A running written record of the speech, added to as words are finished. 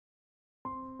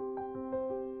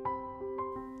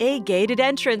A gated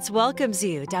entrance welcomes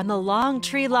you down the long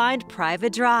tree-lined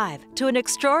private drive to an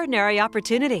extraordinary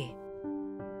opportunity.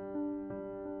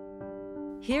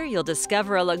 Here you'll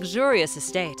discover a luxurious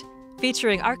estate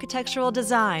featuring architectural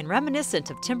design reminiscent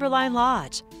of Timberline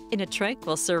Lodge in a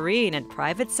tranquil, serene, and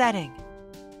private setting.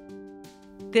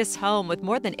 This home, with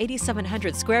more than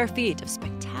 8,700 square feet of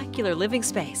spectacular living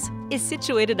space, is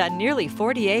situated on nearly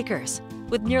 40 acres,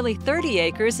 with nearly 30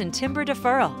 acres in timber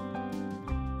deferral.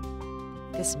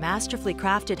 This masterfully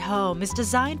crafted home is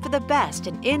designed for the best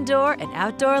in indoor and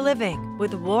outdoor living,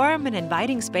 with warm and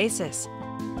inviting spaces.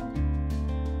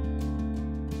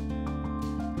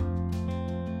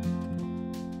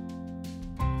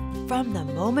 From the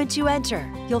moment you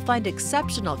enter, you'll find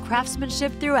exceptional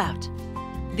craftsmanship throughout.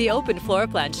 The open floor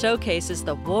plan showcases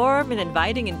the warm and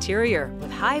inviting interior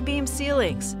with high-beam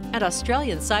ceilings and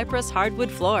Australian cypress hardwood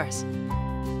floors.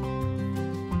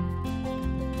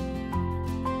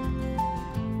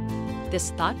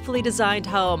 This thoughtfully designed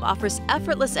home offers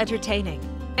effortless entertaining,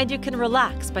 and you can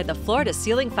relax by the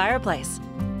floor-to-ceiling fireplace.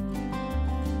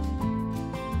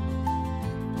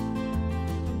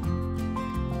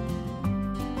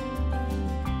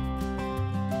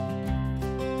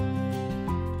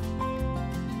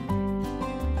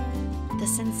 The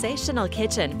Sensational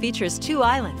kitchen features 2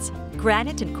 islands,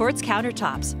 granite and quartz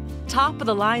countertops,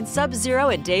 top-of-the-line Sub-Zero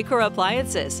and decor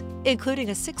appliances, including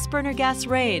a 6-burner gas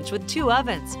range with 2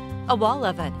 ovens, a wall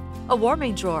oven, a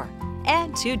warming drawer,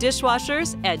 and 2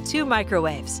 dishwashers and 2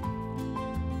 microwaves.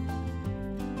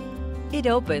 It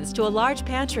opens to a large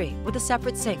pantry with a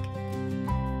separate sink.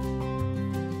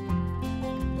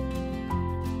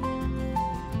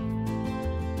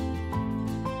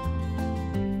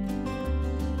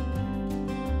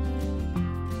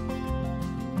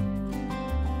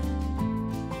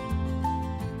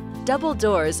 Double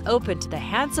doors open to the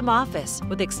handsome office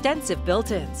with extensive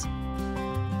built-ins.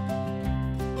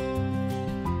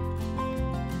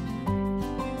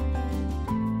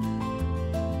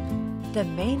 The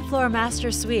main floor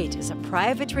master suite is a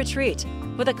private retreat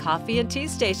with a coffee and tea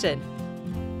station,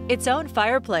 its own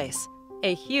fireplace,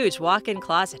 a huge walk-in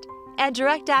closet, and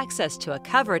direct access to a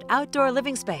covered outdoor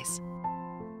living space.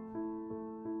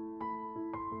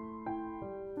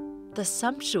 The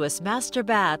sumptuous master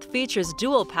bath features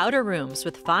dual powder rooms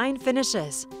with fine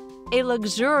finishes, a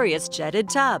luxurious jetted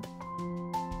tub,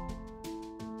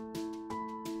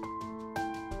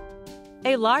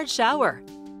 a large shower,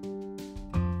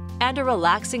 and a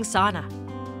relaxing sauna.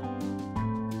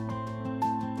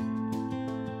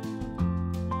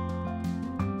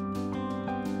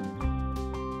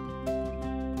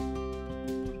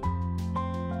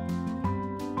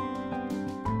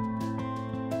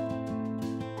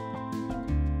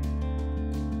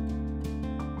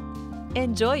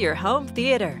 Enjoy your home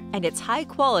theater and its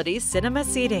high-quality cinema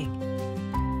seating.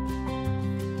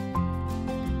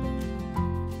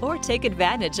 Or take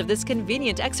advantage of this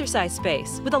convenient exercise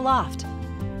space with a loft.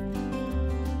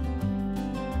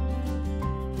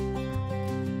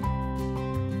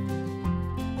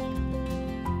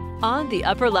 On the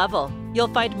upper level, you'll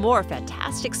find more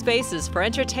fantastic spaces for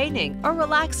entertaining or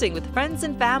relaxing with friends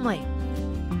and family.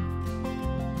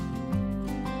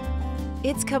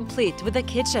 It's complete with a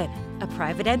kitchen, a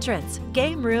private entrance,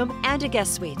 game room, and a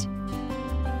guest suite.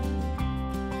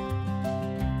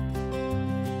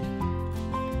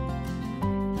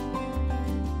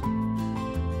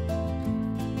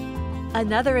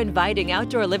 Another inviting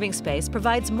outdoor living space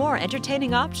provides more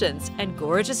entertaining options and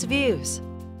gorgeous views.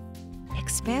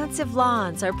 Expansive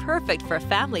lawns are perfect for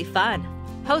family fun,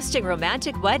 hosting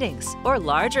romantic weddings or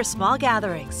large or small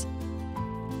gatherings.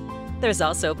 There's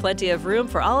also plenty of room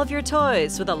for all of your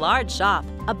toys with a large shop,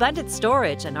 abundant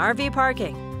storage, and RV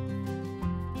parking.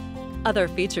 Other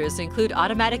features include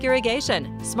automatic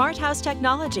irrigation, smart house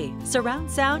technology,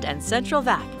 surround sound, and central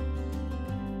vac.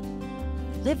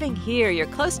 Living here, you're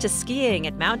close to skiing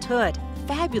at Mount Hood,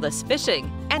 fabulous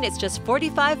fishing, and it's just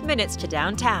 45 minutes to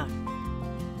downtown.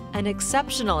 An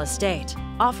exceptional estate,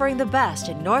 offering the best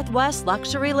in Northwest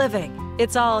luxury living.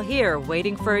 It's all here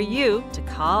waiting for you to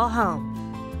call home.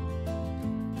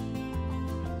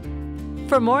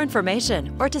 For more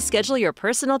information or to schedule your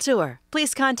personal tour,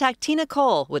 please contact Tina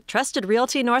Cole with Trusted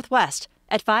Realty Northwest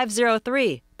at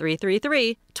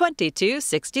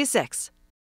 503-333-2266.